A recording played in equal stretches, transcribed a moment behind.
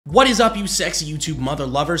What is up, you sexy YouTube mother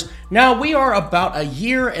lovers? Now, we are about a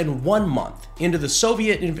year and 1 month into the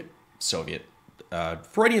Freudian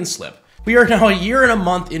slip. We are now a year and a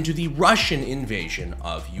month into the Russian invasion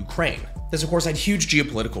of Ukraine. This, of course, had huge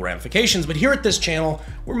geopolitical ramifications, but here at this channel,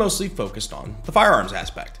 we're mostly focused on the firearms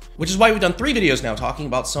aspect, which is why we've done 3 videos now talking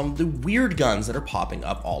about some of the weird guns that are popping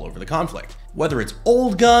up all over the conflict. Whether it's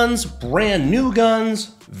old guns, brand new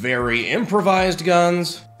guns, very improvised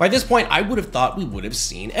guns. By this point, I would have thought we would have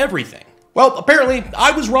seen everything. Well, apparently,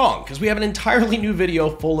 I was wrong, because we have an entirely new video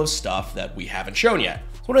full of stuff that we haven't shown yet.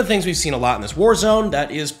 So one of the things we've seen a lot in this war zone that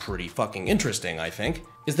is pretty fucking interesting, I think,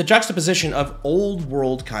 is the juxtaposition of old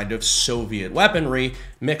world kind of Soviet weaponry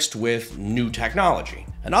mixed with new technology.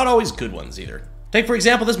 And not always good ones either. Take, for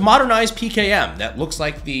example, this modernized PKM that looks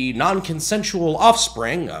like the non-consensual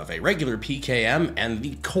offspring of a regular PKM and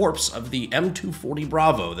the corpse of the M240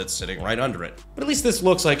 Bravo that's sitting right under it. But at least this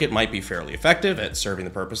looks like it might be fairly effective at serving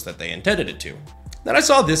the purpose that they intended it to. Then I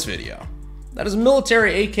saw this video. That is a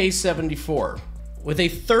military AK-74 with a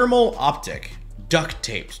thermal optic duct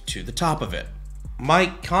taped to the top of it. My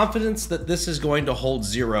confidence that this is going to hold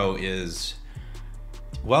zero is,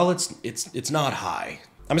 well, it's not high.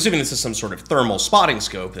 I'm assuming this is some sort of thermal spotting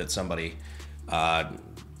scope that somebody,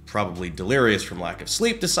 probably delirious from lack of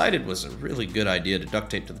sleep, decided was a really good idea to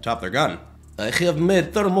duct tape to the top of their gun. I have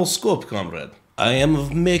made thermal scope, comrade. I am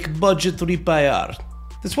of make budget repair.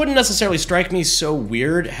 This wouldn't necessarily strike me so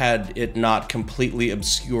weird had it not completely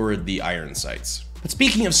obscured the iron sights. But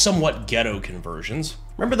speaking of somewhat ghetto conversions,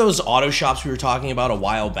 remember those auto shops we were talking about a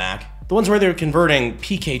while back? The ones where they were converting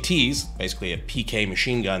PKTs, basically a PK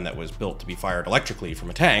machine gun that was built to be fired electrically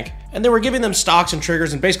from a tank, and they were giving them stocks and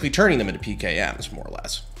triggers and basically turning them into PKMs, more or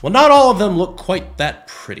less. Well, not all of them look quite that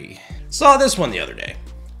pretty. Saw this one the other day.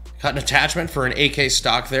 Got an attachment for an AK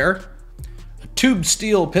stock there, a tube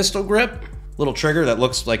steel pistol grip, little trigger that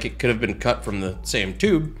looks like it could have been cut from the same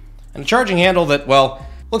tube, and a charging handle that, well,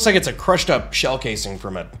 looks like it's a crushed up shell casing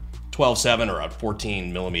from a 12.7 or a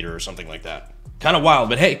 14mm or something like that. Kind of wild,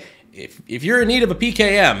 but hey, if you're in need of a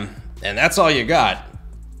PKM and that's all you got,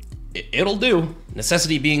 it'll do.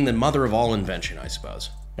 Necessity being the mother of all invention, I suppose.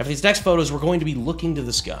 Now for these next photos, we're going to be looking to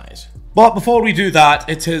the skies. But before we do that,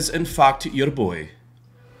 it is in fact your boy,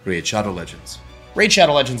 Raid Shadow Legends. Raid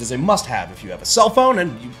Shadow Legends is a must-have if you have a cell phone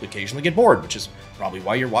and you occasionally get bored, which is probably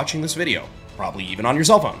why you're watching this video, probably even on your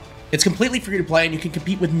cell phone. It's completely free to play and you can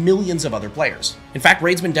compete with millions of other players. In fact,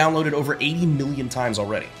 Raid's been downloaded over 80 million times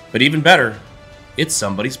already. But even better, it's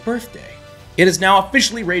somebody's birthday. It is now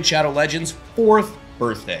officially Raid Shadow Legends' 4th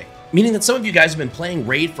birthday, meaning that some of you guys have been playing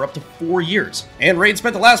Raid for up to 4 years. And Raid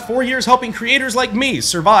spent the last 4 years helping creators like me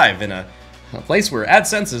survive in a place where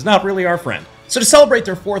AdSense is not really our friend. So to celebrate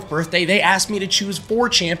their 4th birthday, they asked me to choose 4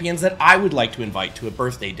 champions that I would like to invite to a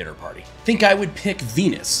birthday dinner party. Think I would pick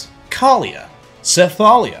Venus, Kalia,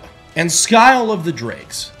 Sethalia, and Skyle of the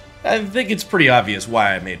Drakes. I think it's pretty obvious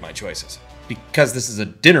why I made my choices. Because this is a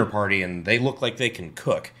dinner party and they look like they can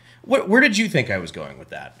cook. Where did you think I was going with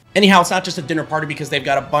that? Anyhow, it's not just a dinner party because they've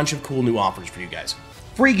got a bunch of cool new offers for you guys.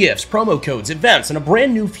 Free gifts, promo codes, events, and a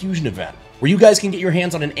brand new Fusion event where you guys can get your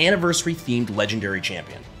hands on an anniversary-themed legendary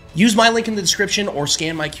champion. Use my link in the description or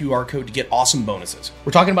scan my QR code to get awesome bonuses.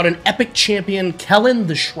 We're talking about an epic champion, Kellen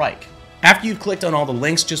the Shrike. After you've clicked on all the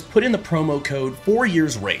links, just put in the promo code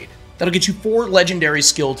 4YearsRaid. That'll get you 4 legendary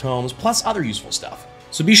skill tomes, plus other useful stuff.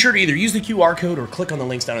 So be sure to either use the QR code or click on the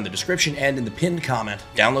links down in the description and in the pinned comment.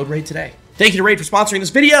 Download Raid today. Thank you to Raid for sponsoring this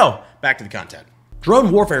video. Back to the content.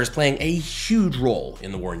 Drone warfare is playing a huge role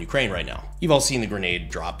in the war in Ukraine right now. You've all seen the grenade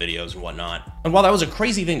drop videos and whatnot. And while that was a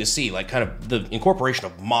crazy thing to see, like kind of the incorporation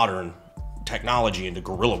of modern technology into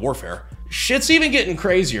guerrilla warfare, shit's even getting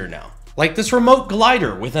crazier now. Like this remote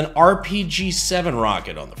glider with an RPG-7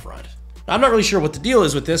 rocket on the front. I'm not really sure what the deal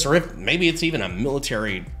is with this, or if maybe it's even a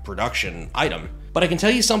military production item, but I can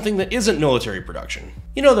tell you something that isn't military production.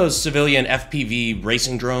 You know those civilian FPV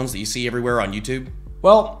racing drones that you see everywhere on YouTube?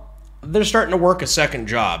 Well, they're starting to work a second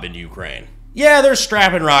job in Ukraine. Yeah, they're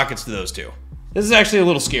strapping rockets to those too. This is actually a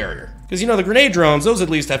little scarier, because you know the grenade drones, those at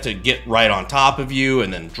least have to get right on top of you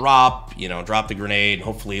and then drop the grenade, and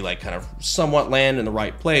hopefully like kind of somewhat land in the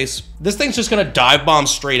right place. This thing's just gonna dive bomb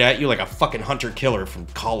straight at you like a fucking hunter-killer from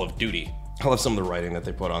Call of Duty. I love some of the writing that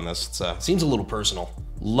they put on this. It seems a little personal.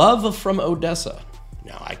 Love from Odessa.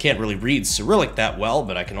 Now, I can't really read Cyrillic that well,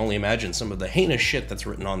 but I can only imagine some of the heinous shit that's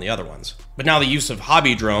written on the other ones. But now the use of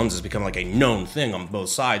hobby drones has become like a known thing on both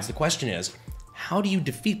sides. The question is, how do you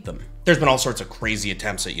defeat them? There's been all sorts of crazy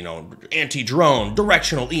attempts at, anti-drone,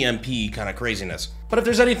 directional EMP kind of craziness. But if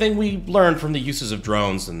there's anything we learned from the uses of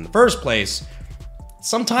drones in the first place,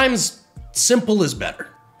 sometimes simple is better.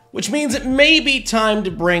 which means it may be time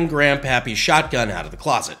to bring Grandpappy's shotgun out of the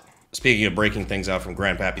closet. Speaking of breaking things out from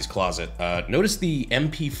Grandpappy's closet, notice the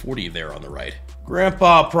MP40 there on the right.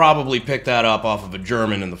 Grandpa probably picked that up off of a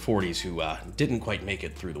German in the 40s who didn't quite make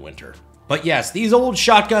it through the winter. But yes, these old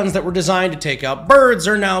shotguns that were designed to take out birds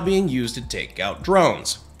are now being used to take out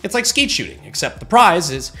drones. It's like skeet shooting, except the prize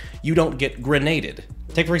is you don't get grenaded.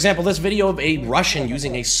 Take, for example, this video of a Russian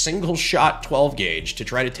using a single-shot 12 gauge to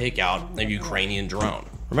try to take out a Ukrainian drone.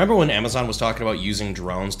 Remember when Amazon was talking about using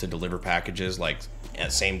drones to deliver packages, like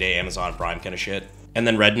same-day Amazon Prime kind of shit? And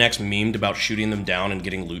then rednecks memed about shooting them down and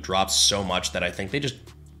getting loot drops so much that I think they just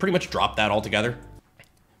pretty much dropped that altogether.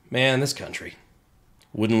 Man, this country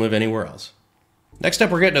wouldn't live anywhere else. Next up,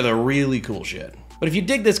 we're getting to the really cool shit. But if you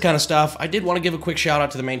dig this kind of stuff, I did want to give a quick shout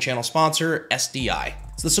out to the main channel sponsor, SDI.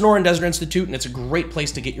 It's the Sonoran Desert Institute, and it's a great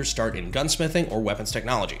place to get your start in gunsmithing or weapons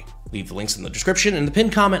technology. Leave the links in the description and the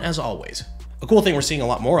pinned comment as always. A cool thing we're seeing a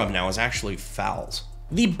lot more of now is actually FALs.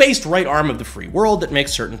 The based right arm of the free world that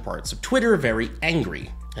makes certain parts of Twitter very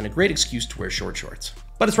angry, and a great excuse to wear short shorts.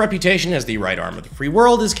 But its reputation as the right arm of the free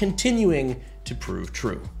world is continuing to prove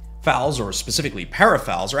true. FALs, or specifically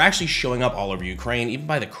parafals, are actually showing up all over Ukraine, even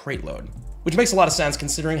by the crate load. Which makes a lot of sense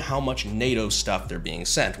considering how much NATO stuff they're being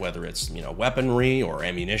sent, whether it's, weaponry or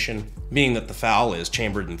ammunition. Being that the FAL is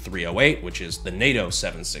chambered in 308, which is the NATO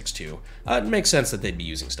 762, it makes sense that they'd be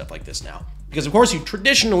using stuff like this now. Because of course you'd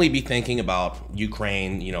traditionally be thinking about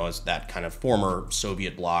Ukraine, as that kind of former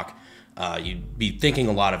Soviet bloc. You'd be thinking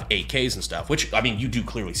a lot of AKs and stuff, which, you do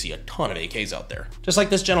clearly see a ton of AKs out there. Just like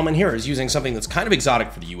this gentleman here is using something that's kind of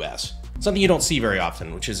exotic for the US. Something you don't see very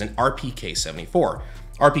often, which is an RPK-74.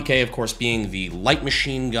 RPK, of course, being the light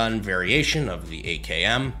machine gun variation of the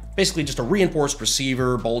AKM. Basically just a reinforced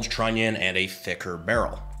receiver, bulge trunnion, and a thicker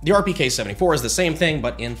barrel. The RPK-74 is the same thing,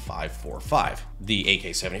 but in 5.45, the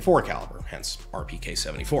AK-74 caliber, hence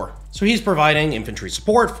RPK-74. So he's providing infantry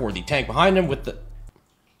support for the tank behind him with the...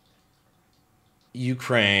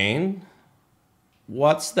 Ukraine?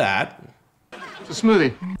 What's that? It's a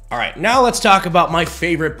smoothie. All right, now let's talk about my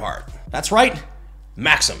favorite part. That's right,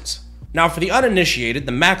 Maxims. Now, for the uninitiated,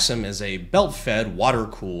 the Maxim is a belt-fed,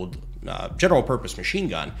 water-cooled, general-purpose machine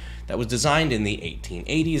gun that was designed in the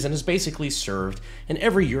 1880s and has basically served in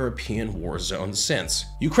every European war zone since,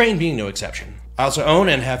 Ukraine being no exception. I also own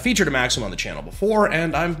and have featured a Maxim on the channel before,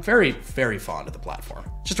 and I'm very, very fond of the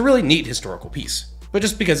platform. Just a really neat historical piece. But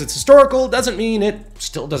just because it's historical doesn't mean it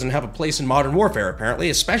still doesn't have a place in modern warfare, apparently,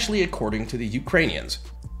 especially according to the Ukrainians.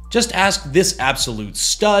 Just ask this absolute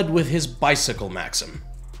stud with his bicycle Maxim.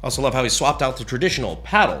 I also love how he swapped out the traditional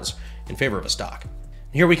paddles in favor of a stock.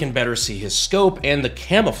 Here we can better see his scope and the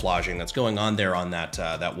camouflaging that's going on there on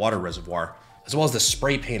that water reservoir, as well as the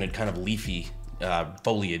spray-painted kind of leafy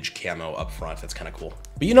foliage camo up front. That's kind of cool.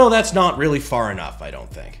 But that's not really far enough, I don't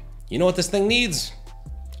think. You know what this thing needs?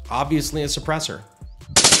 Obviously a suppressor.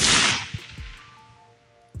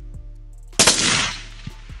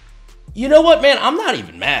 You know what, man? I'm not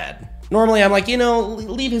even mad. Normally I'm like,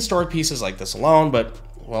 leave historic pieces like this alone, but,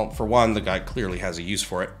 well, for one, the guy clearly has a use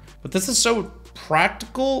for it. But this is so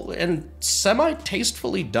practical and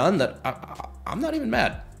semi-tastefully done that I'm not even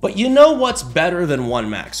mad. But you know what's better than one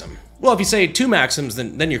Maxim? Well, if you say two Maxims,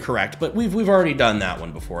 then you're correct, but we've already done that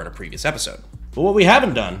one before in a previous episode. But what we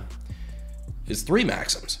haven't done is 3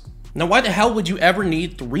 Maxims. Now, why the hell would you ever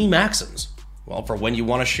need 3 Maxims? Well, for when you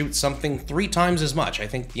want to shoot something 3 times as much. I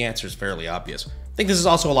think the answer is fairly obvious. I think this is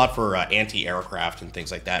also a lot for anti-aircraft and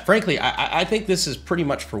things like that. Frankly, I think this is pretty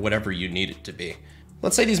much for whatever you need it to be.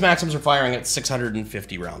 Let's say these Maxims are firing at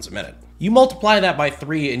 650 rounds a minute. You multiply that by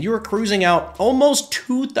 3 and you are cruising out almost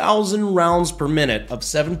 2,000 rounds per minute of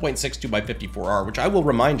 7.62 by 54R, which I will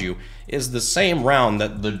remind you is the same round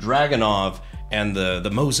that the Dragunov and the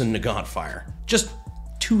Mosin Nagant fire. Just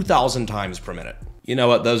 2,000 times per minute. You know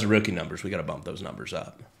what? Those are rookie numbers. We gotta bump those numbers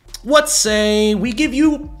up. Let's say we give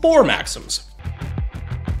you 4 Maxims.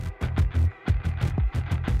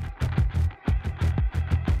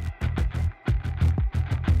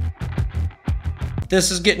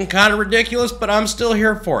 This is getting kind of ridiculous, but I'm still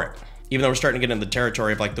here for it. Even though we're starting to get into the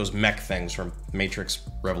territory of like those mech things from Matrix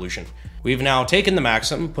Revolution. We've now taken the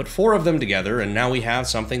Maxim, put 4 of them together, and now we have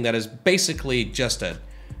something that is basically just a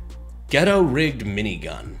ghetto-rigged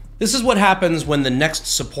minigun. This is what happens when the next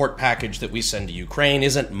support package that we send to Ukraine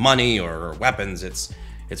isn't money or weapons, it's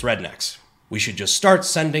rednecks. We should just start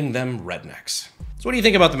sending them rednecks. So what do you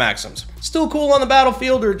think about the Maxims? Still cool on the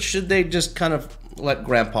battlefield, or should they just kind of let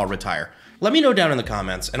Grandpa retire? Let me know down in the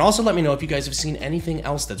comments, and also let me know if you guys have seen anything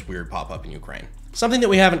else that's weird pop up in Ukraine. Something that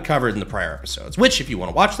we haven't covered in the prior episodes, which, if you want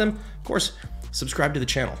to watch them, of course, subscribe to the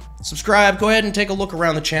channel. Subscribe, go ahead and take a look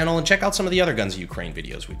around the channel and check out some of the other Guns of Ukraine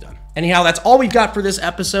videos we've done. Anyhow, that's all we've got for this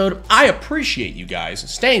episode. I appreciate you guys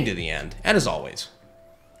staying to the end, and as always,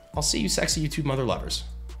 I'll see you sexy YouTube mother lovers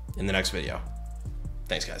in the next video.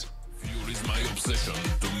 Thanks, guys. Fuel is my obsession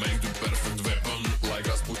to make the perfect weapon, like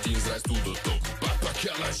Rasputin's rise to the top.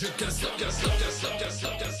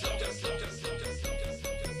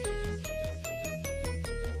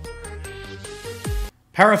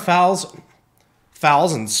 Parafouls,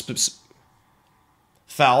 fouls and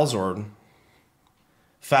fouls or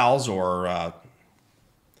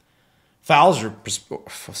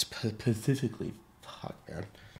specifically, fuck man.